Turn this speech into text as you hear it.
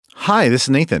Hi, this is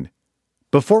Nathan.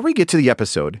 Before we get to the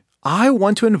episode, I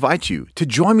want to invite you to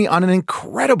join me on an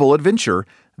incredible adventure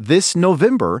this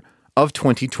November of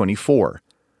 2024.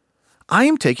 I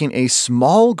am taking a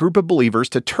small group of believers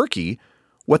to Turkey,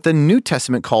 what the New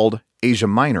Testament called Asia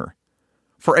Minor,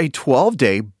 for a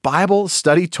 12-day Bible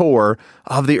study tour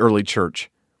of the early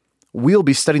church. We'll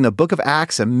be studying the book of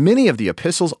Acts and many of the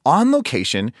epistles on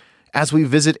location as we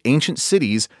visit ancient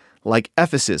cities like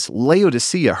Ephesus,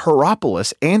 Laodicea,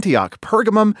 Hierapolis, Antioch,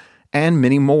 Pergamum, and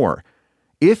many more.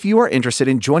 If you are interested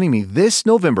in joining me this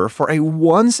November for a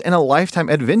once-in-a-lifetime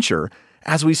adventure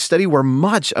as we study where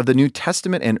much of the New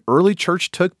Testament and early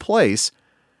church took place,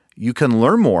 you can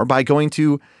learn more by going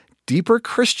to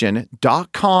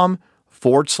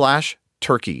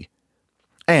deeperchristian.com/Turkey.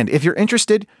 And if you're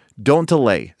interested, don't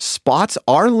delay. Spots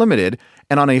are limited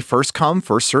and on a first-come,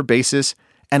 first-served basis,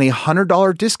 and a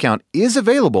 $100 discount is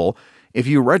available if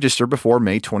you register before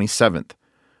May 27th.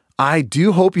 I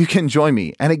do hope you can join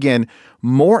me. And again,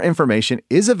 more information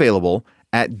is available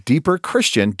at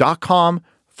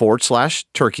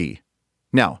deeperchristian.com/Turkey.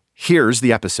 Now, here's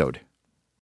the episode.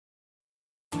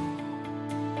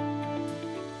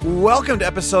 Welcome to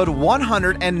episode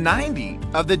 190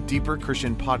 of the Deeper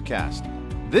Christian Podcast.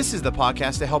 This is the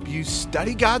podcast to help you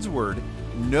study God's Word,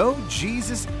 know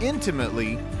Jesus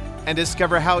intimately, and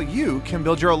discover how you can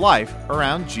build your life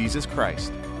around Jesus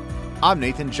Christ. I'm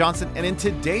Nathan Johnson, and in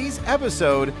today's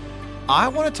episode, I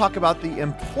want to talk about the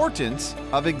importance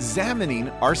of examining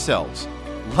ourselves.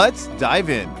 Let's dive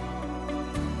in.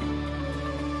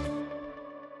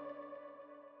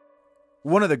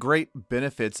 One of the great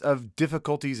benefits of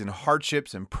difficulties and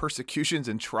hardships and persecutions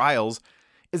and trials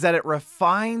is that it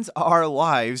refines our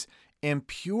lives and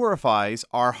purifies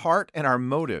our heart and our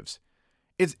motives.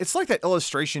 It's like that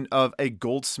illustration of a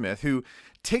goldsmith who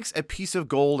takes a piece of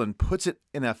gold and puts it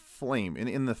in a flame,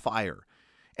 in the fire.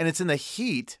 And it's in the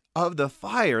heat of the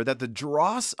fire that the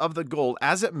dross of the gold,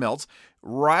 as it melts,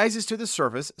 rises to the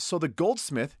surface so the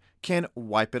goldsmith can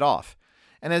wipe it off.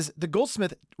 And as the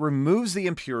goldsmith removes the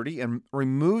impurity and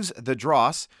removes the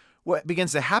dross, what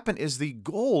begins to happen is the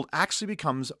gold actually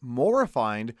becomes more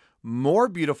refined, more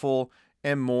beautiful,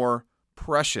 and more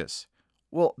precious.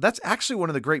 Well, that's actually one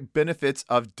of the great benefits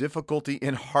of difficulty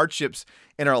and hardships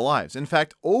in our lives. In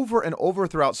fact, over and over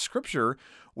throughout Scripture,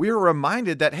 we are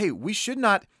reminded that, hey, we should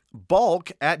not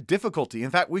balk at difficulty.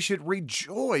 In fact, we should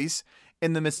rejoice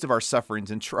in the midst of our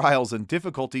sufferings and trials and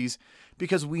difficulties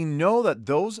because we know that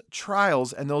those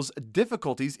trials and those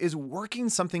difficulties is working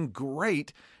something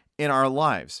great in our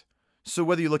lives. So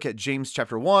whether you look at James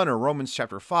chapter 1 or Romans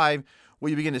chapter 5, what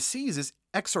you begin to see is this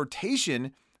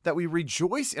exhortation that we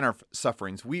rejoice in our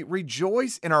sufferings. We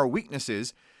rejoice in our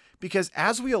weaknesses because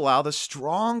as we allow the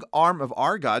strong arm of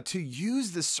our God to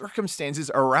use the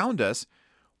circumstances around us,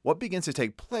 what begins to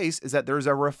take place is that there's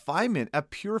a refinement, a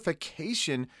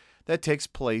purification that takes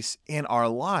place in our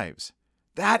lives.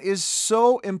 That is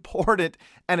so important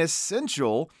and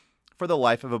essential for the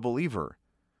life of a believer.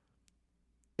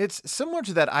 It's similar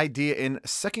to that idea in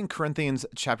 2 Corinthians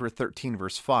chapter 13,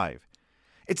 verse 5.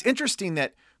 It's interesting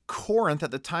that Corinth,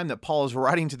 at the time that Paul is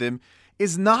writing to them,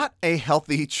 is not a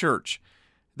healthy church.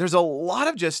 There's a lot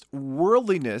of just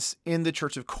worldliness in the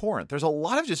church of Corinth. There's a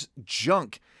lot of just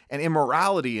junk and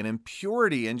immorality and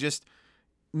impurity and just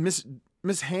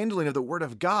mishandling of the word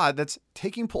of God that's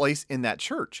taking place in that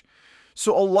church.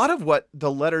 So a lot of what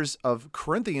the letters of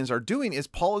Corinthians are doing is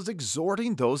Paul is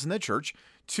exhorting those in the church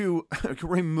to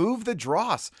remove the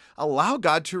dross, allow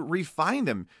God to refine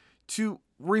them, to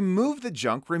remove the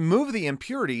junk, remove the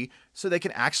impurity so they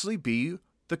can actually be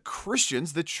the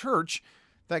Christians, the church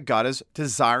that God is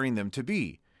desiring them to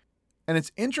be. And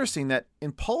it's interesting that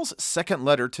in Paul's second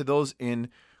letter to those in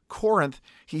Corinth,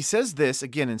 he says this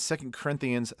again in 2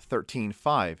 Corinthians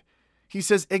 13:5. He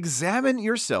says, "Examine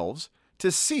yourselves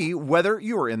to see whether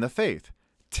you are in the faith.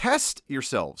 Test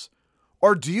yourselves.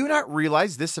 Or do you not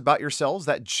realize this about yourselves,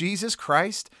 that Jesus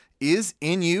Christ is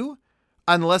in you?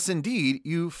 Unless indeed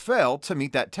you fail to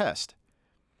meet that test."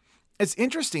 It's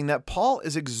interesting that Paul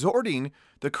is exhorting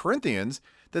the Corinthians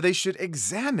that they should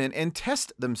examine and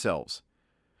test themselves.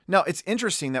 Now, it's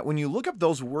interesting that when you look up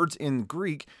those words in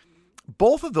Greek,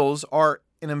 both of those are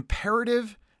an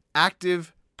imperative,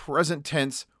 active, present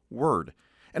tense word.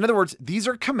 In other words, these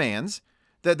are commands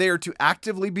that they are to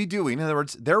actively be doing. In other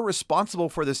words, they're responsible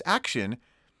for this action,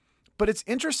 but it's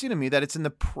interesting to me that it's in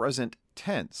the present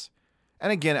tense.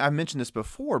 And again, I mentioned this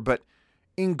before, but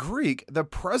in Greek, the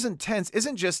present tense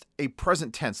isn't just a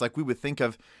present tense like we would think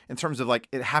of in terms of like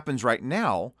it happens right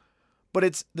now, but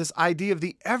it's this idea of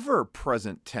the ever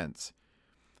present tense.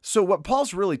 So what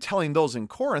Paul's really telling those in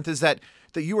Corinth is that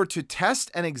you are to test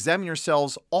and examine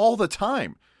yourselves all the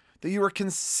time, that you are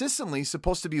consistently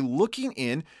supposed to be looking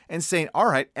in and saying, all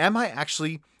right, am I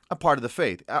actually a part of the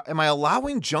faith? Am I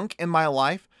allowing junk in my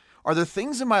life? Are there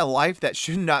things in my life that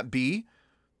should not be?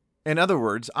 In other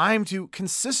words, I am to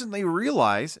consistently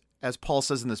realize, as Paul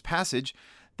says in this passage,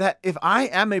 that if I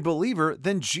am a believer,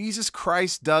 then Jesus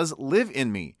Christ does live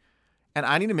in me. And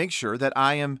I need to make sure that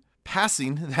I am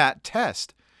passing that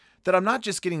test, that I'm not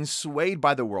just getting swayed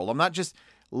by the world. I'm not just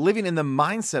living in the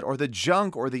mindset or the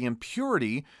junk or the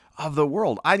impurity of the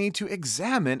world. I need to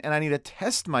examine and I need to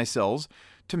test myself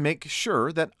to make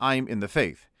sure that I'm in the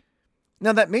faith.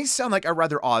 Now, that may sound like a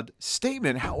rather odd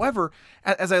statement. However,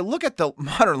 as I look at the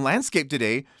modern landscape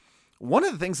today, one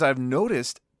of the things that I've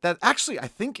noticed that actually I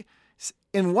think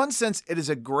in one sense it is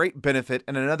a great benefit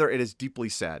and in another it is deeply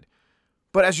sad.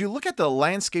 But as you look at the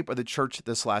landscape of the church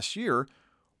this last year,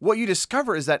 what you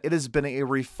discover is that it has been a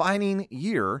refining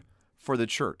year for the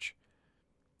church.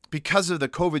 Because of the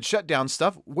COVID shutdown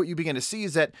stuff, what you begin to see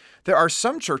is that there are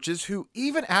some churches who,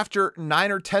 even after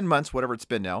 9 or 10 months, whatever it's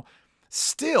been now,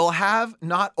 still have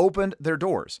not opened their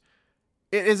doors.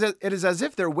 It is as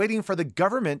if they're waiting for the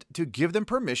government to give them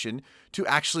permission to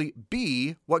actually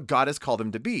be what God has called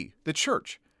them to be, the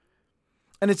church.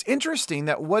 And it's interesting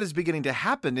that what is beginning to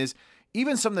happen is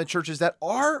even some of the churches that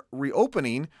are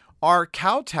reopening are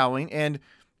kowtowing and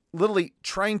literally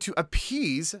trying to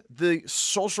appease the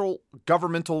social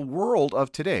governmental world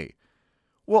of today.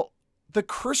 Well, the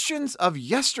Christians of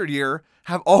yesteryear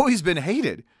have always been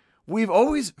hated. We've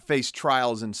always faced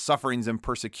trials and sufferings and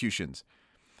persecutions.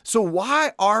 So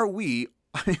why are we,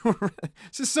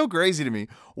 this is so crazy to me,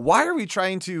 why are we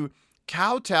trying to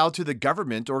kowtow to the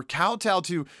government or kowtow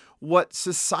to what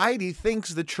society thinks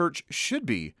the church should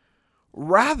be?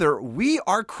 Rather, we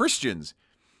are Christians.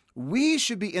 We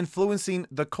should be influencing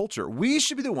the culture. We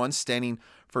should be the ones standing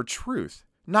for truth,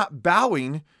 not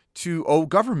bowing to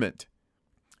government.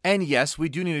 And yes, we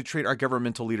do need to treat our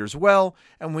governmental leaders well,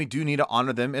 and we do need to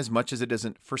honor them as much as it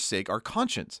doesn't forsake our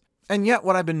conscience. And yet,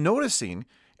 what I've been noticing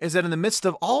is that in the midst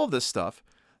of all of this stuff,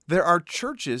 there are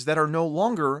churches that are no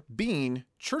longer being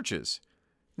churches.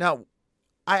 Now,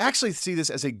 I actually see this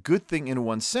as a good thing in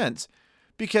one sense,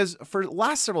 because for the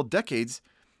last several decades,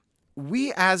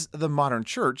 we as the modern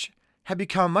church have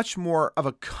become much more of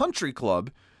a country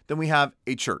club than we have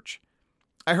a church.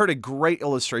 I heard a great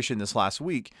illustration this last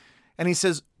week, and he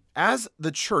says, as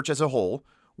the church as a whole,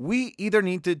 we either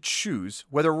need to choose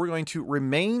whether we're going to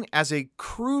remain as a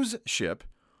cruise ship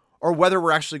or whether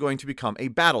we're actually going to become a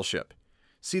battleship.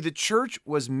 See, the church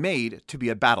was made to be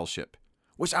a battleship,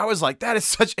 which I was like, that is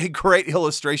such a great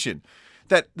illustration.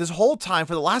 That this whole time,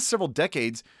 for the last several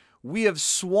decades, we have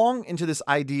swung into this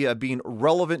idea of being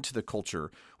relevant to the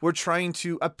culture. We're trying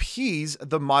to appease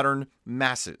the modern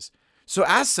masses. So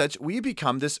as such, we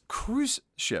become this cruise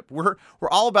ship. We're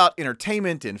all about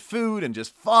entertainment and food and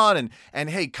just fun and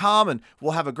hey, come and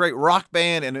we'll have a great rock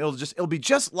band and it'll be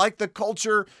just like the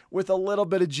culture with a little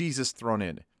bit of Jesus thrown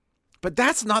in. But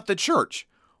that's not the church.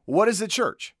 What is the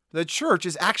church? The church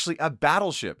is actually a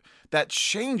battleship that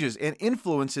changes and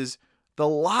influences the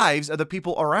lives of the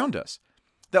people around us.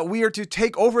 That we are to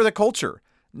take over the culture,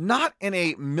 not in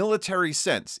a military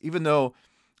sense, even though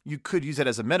you could use it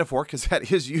as a metaphor because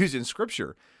that is used in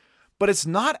scripture, but it's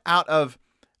not out of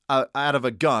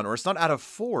a gun or it's not out of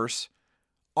force.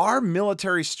 Our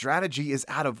military strategy is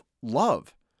out of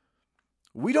love.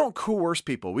 We don't coerce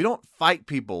people. We don't fight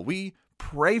people. We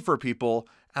pray for people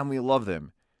and we love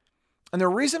them. And the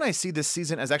reason I see this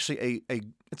season as actually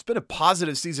it's been a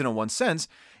positive season in one sense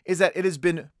is that it has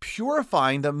been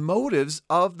purifying the motives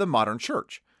of the modern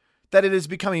church, that it is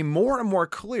becoming more and more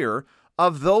clear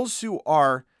of those who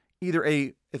are either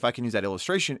if I can use that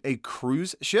illustration, a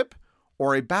cruise ship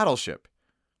or a battleship.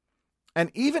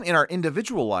 And even in our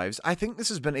individual lives, I think this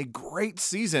has been a great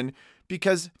season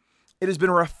because it has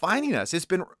been refining us. It's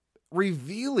been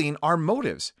revealing our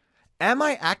motives. Am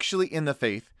I actually in the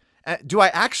faith? Do I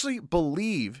actually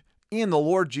believe in the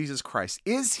Lord Jesus Christ?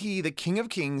 Is he the King of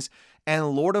Kings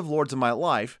and Lord of Lords in my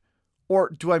life? Or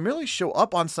do I merely show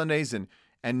up on Sundays and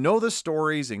know the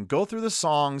stories and go through the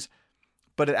songs,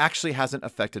 but it actually hasn't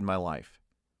affected my life?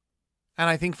 And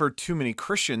I think for too many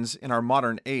Christians in our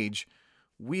modern age,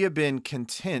 we have been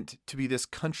content to be this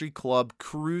country club,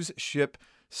 cruise ship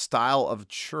style of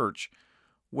church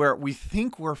where we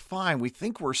think we're fine, we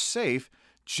think we're safe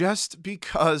just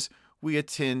because we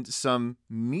attend some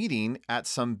meeting at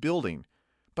some building.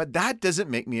 But that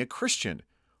doesn't make me a Christian.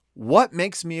 What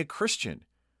makes me a Christian?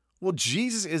 Well,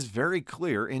 Jesus is very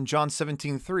clear in John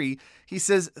 17:3. He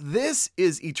says, this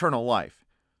is eternal life.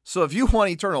 So if you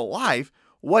want eternal life,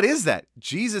 What is that?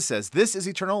 Jesus says, this is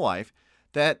eternal life,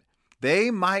 that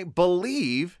they might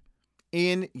believe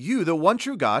in you, the one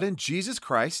true God, and Jesus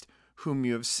Christ, whom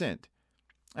you have sent.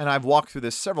 And I've walked through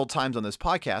this several times on this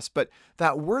podcast, but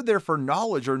that word there for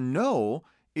knowledge or know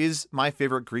is my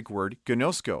favorite Greek word,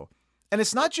 gnosko. And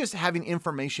it's not just having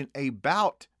information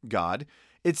about God,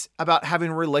 it's about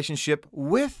having a relationship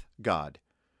with God.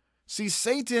 See,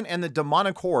 Satan and the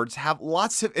demonic hordes have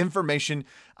lots of information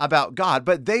about God,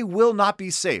 but they will not be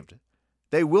saved.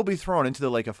 They will be thrown into the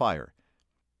lake of fire.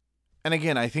 And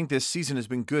again, I think this season has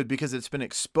been good because it's been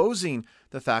exposing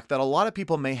the fact that a lot of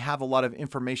people may have a lot of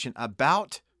information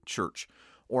about church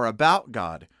or about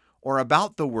God or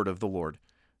about the word of the Lord,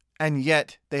 and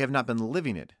yet they have not been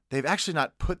living it. They've actually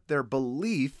not put their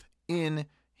belief in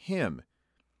Him.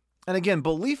 And again,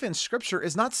 belief in Scripture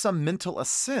is not some mental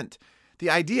assent.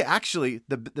 The idea, actually,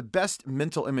 the best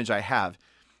mental image I have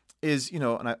is,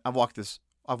 and I've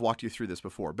walked you through this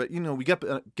before, but we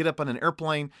get up on an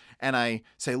airplane and I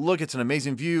say, look, it's an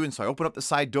amazing view. And so I open up the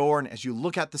side door, and as you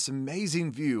look at this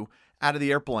amazing view out of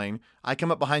the airplane, I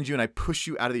come up behind you and I push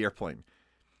you out of the airplane.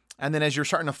 And then as you're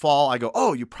starting to fall, I go,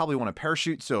 oh, you probably want a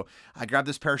parachute. So I grab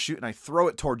this parachute and I throw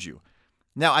it towards you.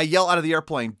 Now I yell out of the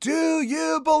airplane, do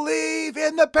you believe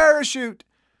in the parachute?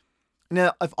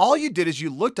 Now, if all you did is you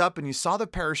looked up and you saw the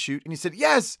parachute and you said,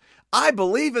 yes, I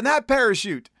believe in that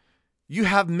parachute, you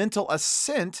have mental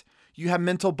assent. You have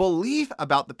mental belief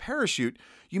about the parachute.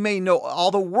 You may know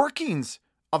all the workings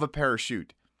of a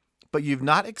parachute, but you've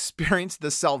not experienced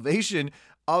the salvation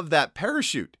of that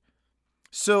parachute.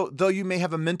 So though you may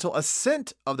have a mental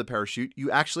assent of the parachute,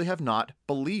 you actually have not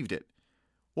believed it.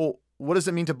 Well, what does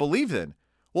it mean to believe then?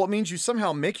 Well, it means you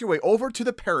somehow make your way over to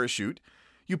the parachute,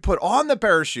 you put on the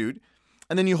parachute,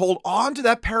 and then you hold on to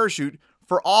that parachute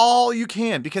for all you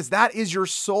can, because that is your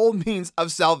sole means of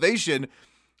salvation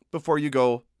before you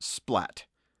go splat.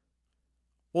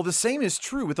 Well, the same is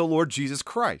true with the Lord Jesus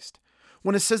Christ.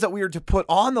 When it says that we are to put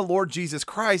on the Lord Jesus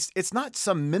Christ, it's not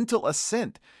some mental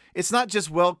assent. It's not just,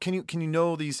 well, can you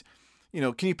know these,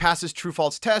 can you pass this true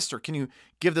false test, or can you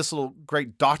give this little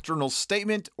great doctrinal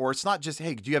statement? Or it's not just,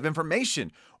 hey, do you have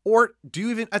information? Or do you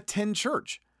even attend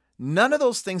church? None of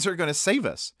those things are going to save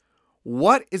us.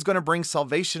 What is going to bring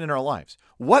salvation in our lives?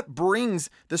 What brings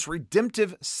this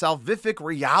redemptive, salvific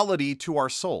reality to our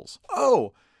souls?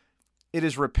 Oh, it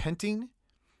is repenting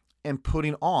and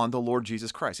putting on the Lord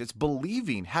Jesus Christ. It's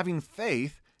believing, having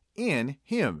faith in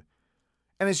Him.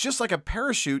 And it's just like a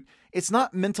parachute. It's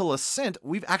not mental assent.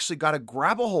 We've actually got to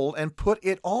grab a hold and put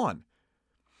it on.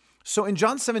 So in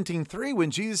John 17:3, when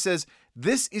Jesus says,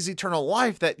 this is eternal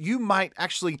life, that you might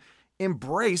actually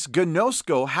embrace,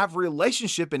 gnosko, have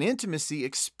relationship and intimacy,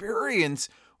 experience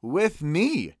with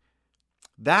me.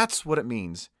 That's what it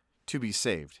means to be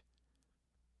saved.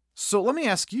 So let me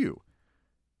ask you,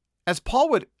 as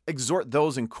Paul would exhort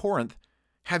those in Corinth,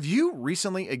 have you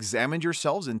recently examined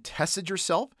yourselves and tested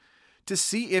yourself to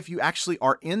see if you actually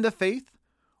are in the faith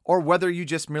or whether you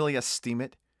just merely esteem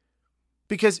it?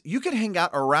 Because you can hang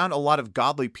out around a lot of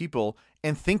godly people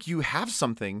and think you have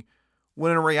something,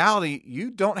 when in reality,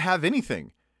 you don't have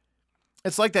anything.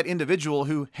 It's like that individual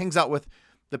who hangs out with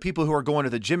the people who are going to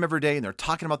the gym every day, and they're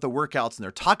talking about the workouts, and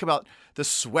they're talking about the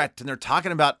sweat, and they're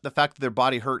talking about the fact that their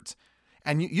body hurts.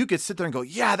 And you could sit there and go,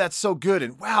 yeah, that's so good.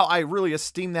 And wow, I really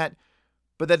esteem that.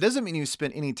 But that doesn't mean you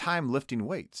spend any time lifting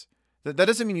weights. That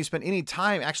doesn't mean you spend any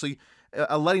time actually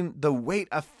letting the weight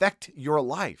affect your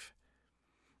life.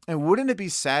 And wouldn't it be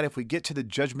sad if we get to the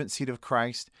judgment seat of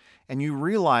Christ and you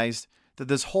realized that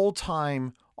this whole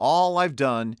time, all I've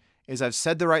done is I've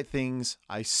said the right things,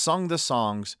 I sung the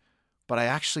songs, but I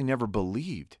actually never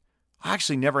believed. I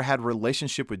actually never had a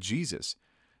relationship with Jesus.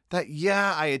 That,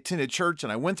 yeah, I attended church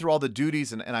and I went through all the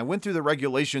duties and I went through the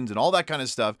regulations and all that kind of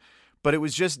stuff, but it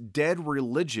was just dead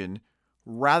religion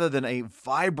rather than a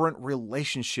vibrant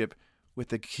relationship with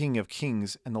the King of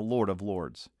Kings and the Lord of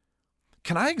Lords.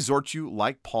 Can I exhort you,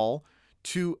 like Paul,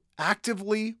 to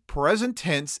actively, present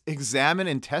tense, examine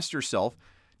and test yourself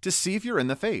to see if you're in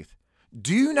the faith?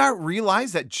 Do you not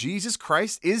realize that Jesus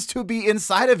Christ is to be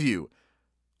inside of you,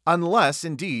 unless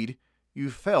indeed you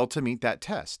fail to meet that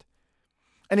test?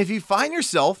 And if you find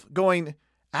yourself going,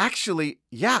 actually,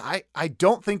 yeah, I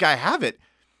don't think I have it.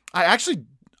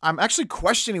 I'm actually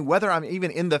questioning whether I'm even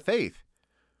in the faith.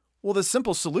 Well, the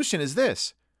simple solution is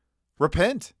this: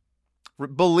 repent,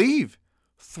 believe,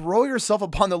 throw yourself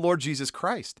upon the Lord Jesus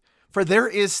Christ, for there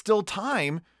is still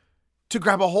time to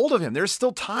grab a hold of Him. There's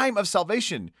still time of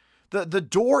salvation. The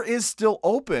door is still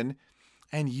open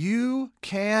and you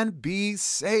can be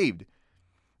saved.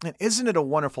 And isn't it a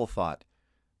wonderful thought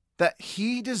that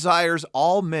he desires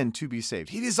all men to be saved.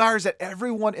 He desires that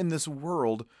everyone in this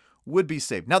world would be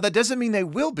saved. Now, that doesn't mean they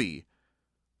will be,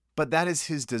 but that is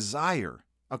his desire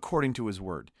according to his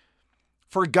word.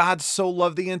 For God so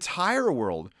loved the entire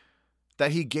world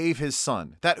that he gave his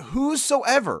son, that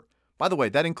whosoever, by the way,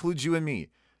 that includes you and me,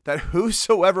 that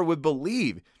whosoever would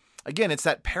believe, again, it's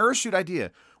that parachute idea,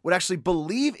 would actually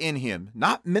believe in him,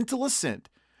 not mental assent,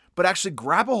 but actually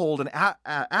grab a hold and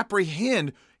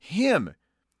apprehend him,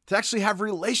 to actually have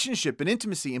relationship and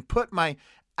intimacy and put my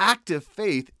active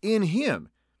faith in him,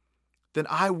 then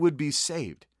I would be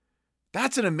saved.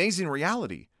 That's an amazing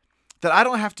reality, that I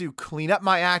don't have to clean up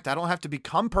my act. I don't have to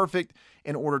become perfect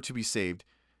in order to be saved.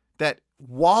 That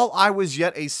while I was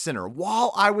yet a sinner,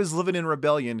 while I was living in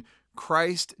rebellion,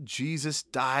 Christ Jesus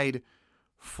died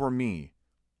for me,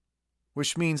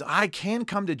 which means I can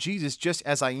come to Jesus just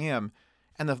as I am.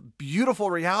 And the beautiful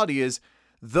reality is,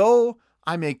 though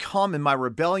I may come in my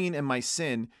rebellion and my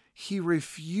sin, he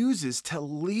refuses to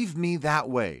leave me that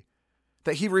way.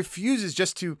 That he refuses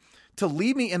just to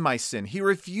leave me in my sin. He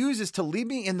refuses to leave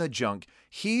me in the junk.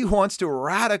 He wants to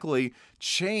radically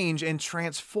change and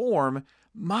transform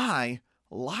my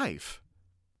life.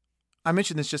 I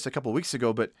mentioned this just a couple of weeks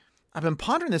ago, but I've been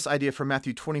pondering this idea from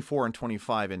Matthew 24 and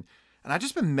 25, and I've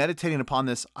just been meditating upon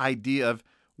this idea of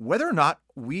whether or not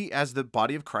we as the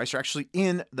body of Christ are actually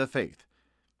in the faith.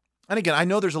 And again, I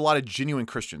know there's a lot of genuine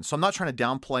Christians, so I'm not trying to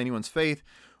downplay anyone's faith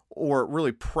or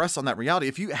really press on that reality.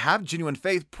 If you have genuine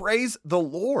faith, praise the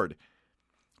Lord.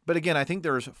 But again, I think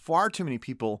there's far too many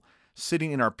people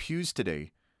sitting in our pews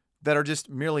today that are just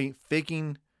merely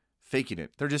faking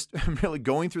it. They're just merely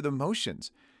going through the motions.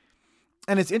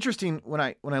 And it's interesting when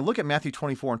I look at Matthew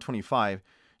 24 and 25,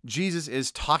 Jesus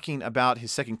is talking about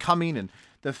his second coming and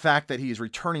the fact that he is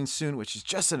returning soon, which is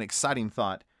just an exciting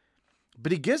thought.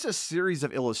 But he gives a series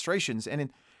of illustrations.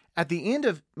 And at the end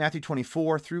of Matthew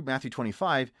 24 through Matthew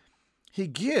 25, he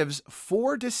gives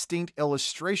 4 distinct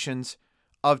illustrations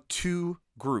of 2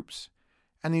 groups.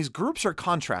 And these groups are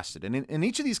contrasted. And in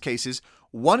each of these cases,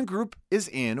 one group is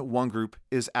in, one group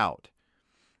is out.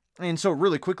 And so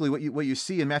really quickly, what you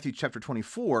see in Matthew chapter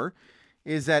 24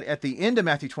 is that at the end of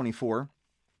Matthew 24,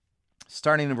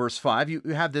 starting in verse 5, you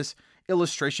have this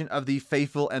illustration of the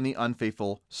faithful and the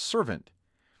unfaithful servant.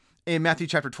 In Matthew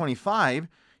chapter 25,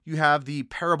 you have the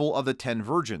parable of the 10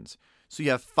 virgins. So you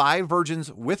have 5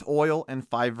 virgins with oil and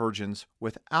 5 virgins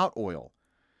without oil.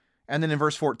 And then in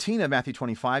verse 14 of Matthew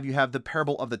 25, you have the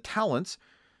parable of the talents.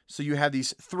 So you have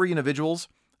these 3 individuals.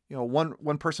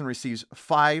 One person receives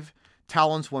 5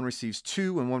 talents, one receives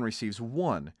 2, and one receives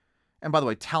 1. And by the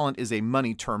way, talent is a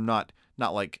money term, not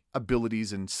like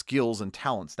abilities and skills and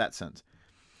talents, that sense.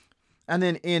 And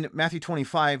then in Matthew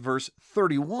 25, verse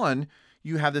 31,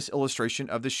 you have this illustration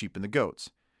of the sheep and the goats.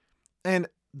 And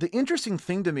the interesting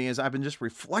thing to me, as I've been just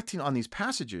reflecting on these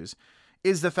passages,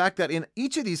 is the fact that in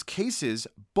each of these cases,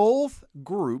 both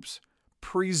groups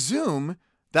presume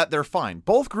that they're fine.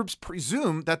 Both groups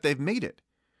presume that they've made it.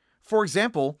 For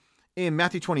example, in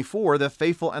Matthew 24, the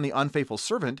faithful and the unfaithful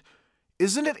servant,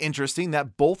 isn't it interesting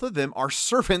that both of them are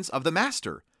servants of the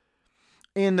master?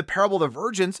 In the parable of the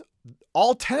virgins,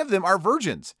 all 10 of them are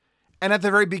virgins. And at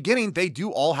the very beginning, they do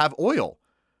all have oil.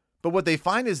 But what they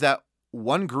find is that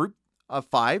one group of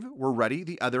 5 were ready,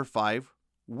 the other 5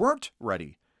 weren't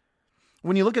ready.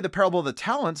 When you look at the parable of the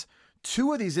talents,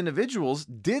 2 of these individuals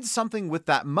did something with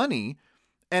that money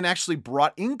and actually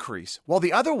brought increase, while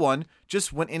the other one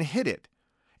just went and hid it.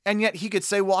 And yet he could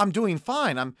say, well, I'm doing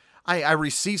fine. I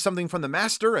received something from the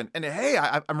master and hey,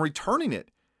 I'm returning it.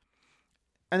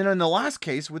 And then in the last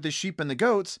case with the sheep and the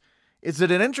goats, is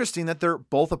it interesting that they're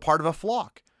both a part of a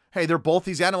flock? Hey, they're both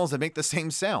these animals that make the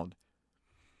same sound.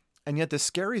 And yet the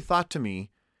scary thought to me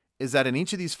is that in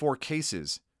each of these 4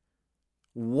 cases,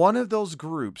 one of those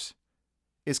groups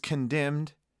is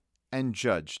condemned and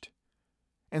judged.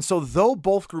 And so though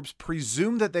both groups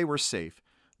presumed that they were safe,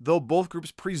 though both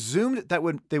groups presumed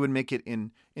that they would make it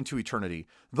into eternity,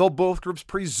 though both groups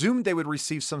presumed they would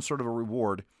receive some sort of a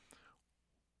reward,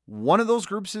 one of those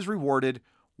groups is rewarded,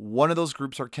 one of those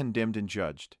groups are condemned and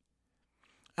judged.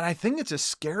 And I think it's a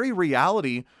scary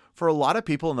reality for a lot of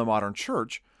people in the modern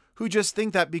church who just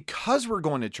think that because we're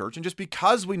going to church and just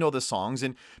because we know the songs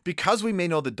and because we may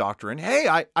know the doctrine, hey,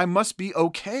 I must be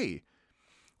okay.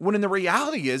 When in the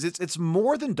reality is, it's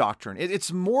more than doctrine.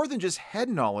 It's more than just head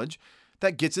knowledge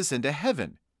that gets us into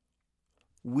heaven.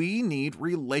 We need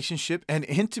relationship and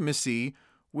intimacy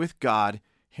with God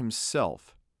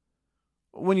himself.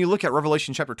 When you look at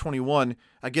Revelation chapter 21,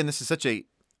 again, this is such a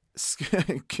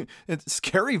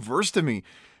scary verse to me,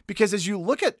 because as you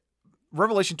look at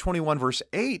Revelation 21 verse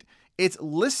 8, it's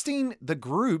listing the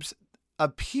groups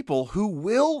of people who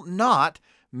will not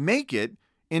make it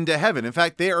into heaven. In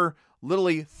fact, they are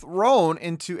literally thrown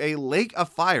into a lake of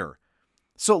fire.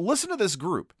 So listen to this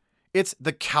group. It's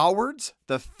the cowards,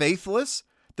 the faithless,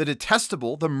 the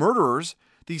detestable, the murderers,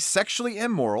 the sexually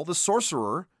immoral, the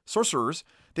sorcerers,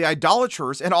 the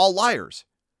idolaters, and all liars.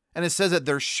 And it says that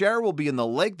their share will be in the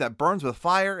lake that burns with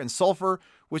fire and sulfur,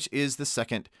 which is the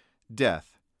second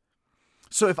death.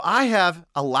 So if I have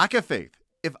a lack of faith,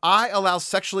 if I allow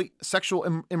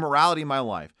sexual immorality in my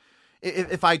life,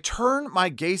 if I turn my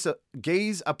gaze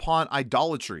upon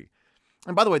idolatry,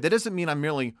 and by the way, that doesn't mean I'm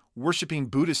merely worshiping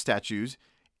Buddhist statues.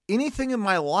 Anything in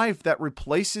my life that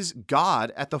replaces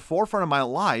God at the forefront of my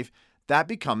life, that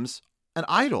becomes an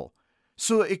idol.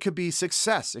 So it could be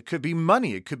success, it could be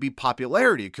money, it could be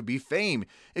popularity, it could be fame,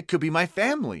 it could be my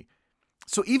family.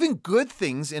 So even good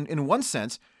things in one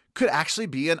sense could actually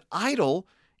be an idol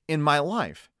in my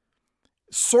life.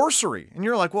 Sorcery, and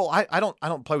you're like, well, I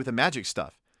don't play with the magic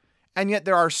stuff. And yet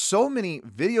there are so many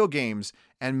video games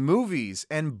and movies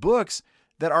and books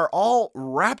that are all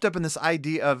wrapped up in this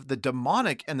idea of the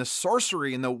demonic and the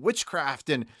sorcery and the witchcraft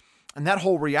and that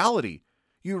whole reality.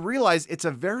 You realize it's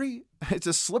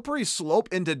a slippery slope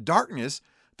into darkness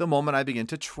the moment I begin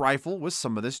to trifle with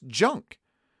some of this junk.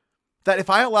 That if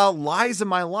I allow lies in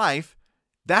my life,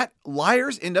 that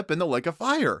liars end up in the lake of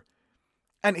fire.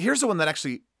 And here's the one that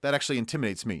actually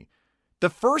intimidates me. The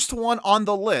first one on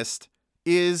the list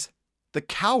is the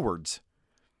cowards.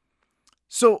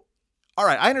 So, all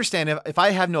right, I understand if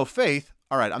I have no faith,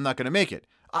 all right, I'm not going to make it.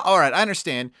 All right, I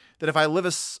understand that if I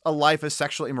live a life of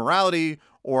sexual immorality,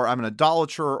 or I'm an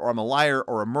idolater, or I'm a liar,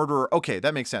 or a murderer, okay,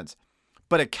 that makes sense.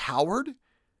 But a coward?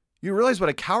 You realize what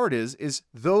a coward is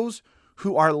those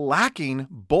who are lacking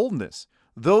boldness,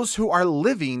 those who are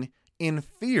living in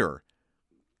fear.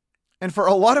 And for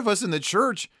a lot of us in the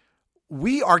church,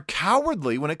 we are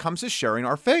cowardly when it comes to sharing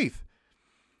our faith.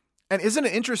 And isn't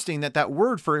it interesting that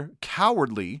word for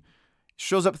cowardly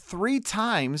shows up 3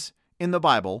 times in the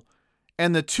Bible,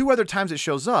 and the 2 other times it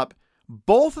shows up,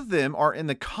 both of them are in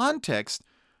the context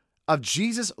of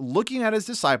Jesus looking at his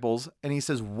disciples, and he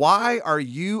says, "Why are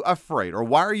you afraid?" Or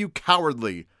 "Why are you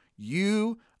cowardly,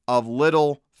 you of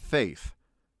little faith?"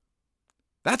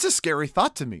 That's a scary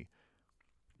thought to me.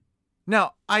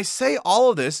 Now, I say all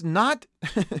of this not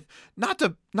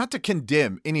to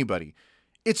condemn anybody.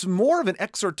 It's more of an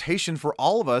exhortation for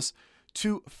all of us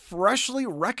to freshly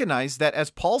recognize that, as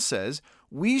Paul says,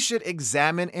 we should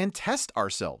examine and test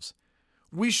ourselves.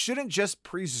 We shouldn't just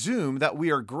presume that we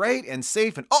are great and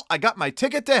safe and, I got my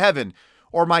ticket to heaven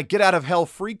or my get out of hell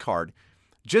free card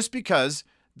just because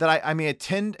that I may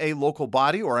attend a local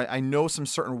body, or I know some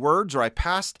certain words, or I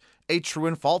passed a true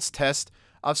and false test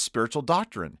of spiritual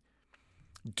doctrine.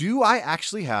 Do I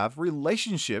actually have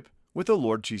relationship with the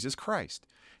Lord Jesus Christ?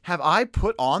 Have I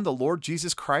put on the Lord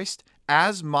Jesus Christ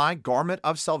as my garment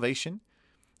of salvation?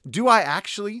 Do I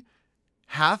actually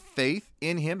have faith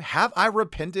in him? Have I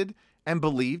repented and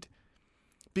believed?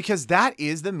 Because that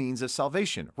is the means of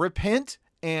salvation. Repent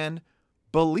and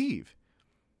believe.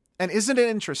 And isn't it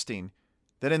interesting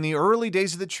that in the early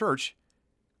days of the church,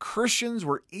 Christians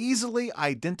were easily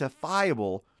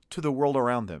identifiable to the world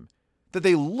around them, that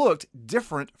they looked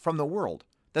different from the world?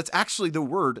 That's actually the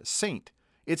word saint.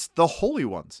 It's the holy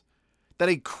ones. That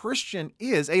a Christian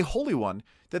is a holy one,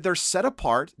 that they're set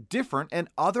apart, different, and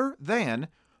other than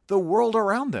the world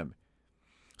around them.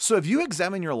 So if you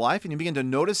examine your life and you begin to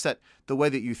notice that the way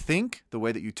that you think, the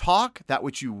way that you talk, that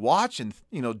which you watch and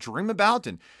dream about,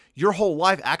 and your whole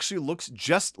life actually looks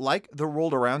just like the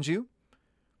world around you,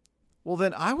 well,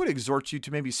 then I would exhort you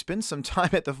to maybe spend some time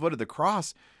at the foot of the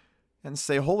cross and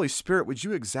say, "Holy Spirit, would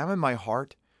you examine my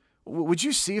heart? Would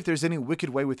you see if there's any wicked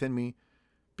way within me?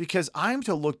 Because I'm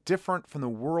to look different from the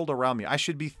world around me. I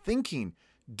should be thinking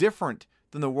different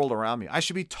than the world around me. I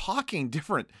should be talking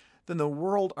different than the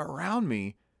world around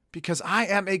me, because I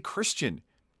am a Christian,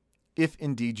 if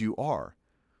indeed you are."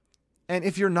 And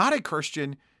if you're not a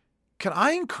Christian, can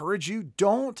I encourage you,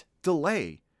 don't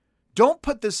delay. Don't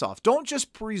put this off. Don't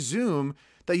just presume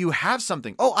that you have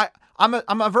something.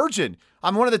 I'm a virgin.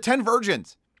 I'm one of the 10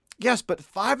 virgins. Yes, but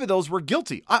 5 of those were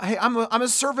guilty. I'm a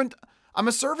servant. I'm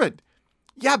a servant.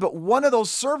 Yeah, but one of those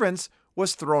servants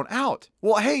was thrown out.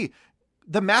 Well, hey,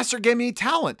 the master gave me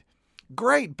talent.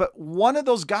 Great, but one of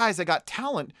those guys that got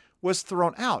talent was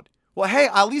thrown out. Well, hey,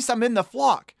 at least I'm in the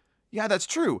flock. Yeah, that's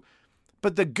true.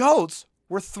 But the goats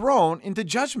were thrown into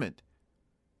judgment.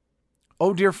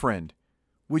 Oh, dear friend,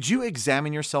 would you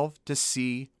examine yourself to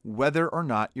see whether or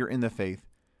not you're in the faith?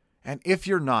 And if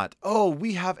you're not,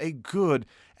 we have a good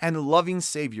and loving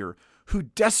Savior who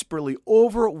desperately,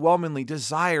 overwhelmingly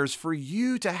desires for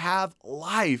you to have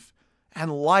life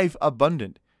and life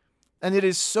abundant. And it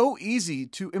is so easy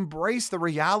to embrace the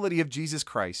reality of Jesus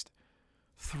Christ.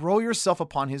 Throw yourself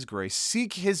upon his grace,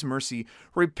 seek his mercy,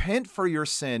 repent for your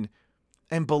sin,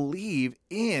 and believe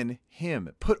in him.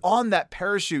 Put on that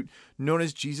parachute known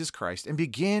as Jesus Christ and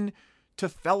begin to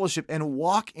fellowship and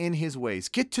walk in his ways.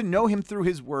 Get to know him through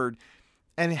his word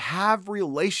and have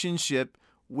relationship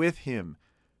with him.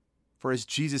 For as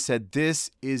Jesus said,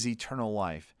 this is eternal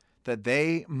life, that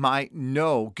they might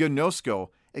know, gnosko,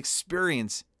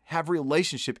 experience, have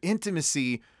relationship,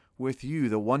 intimacy with you,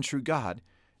 the one true God,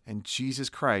 and Jesus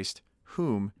Christ,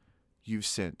 whom you've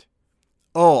sent.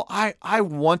 Oh, I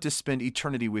want to spend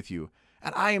eternity with you,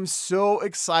 and I am so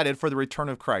excited for the return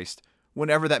of Christ,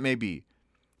 whenever that may be.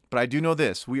 But I do know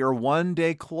this, we are one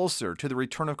day closer to the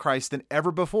return of Christ than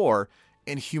ever before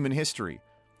in human history.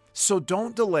 So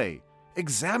don't delay.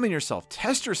 Examine yourself,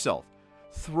 test yourself,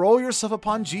 throw yourself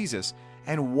upon Jesus,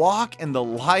 and walk in the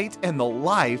light and the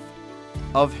life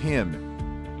of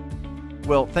him.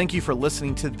 Well, thank you for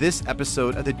listening to this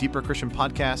episode of the Deeper Christian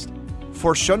Podcast.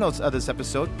 For show notes of this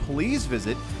episode, please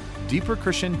visit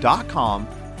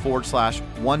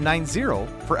deeperchristian.com/190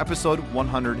 for episode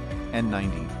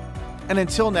 190. And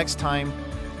until next time,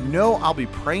 know I'll be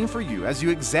praying for you as you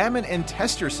examine and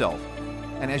test yourself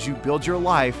and as you build your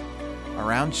life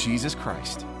around Jesus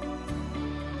Christ.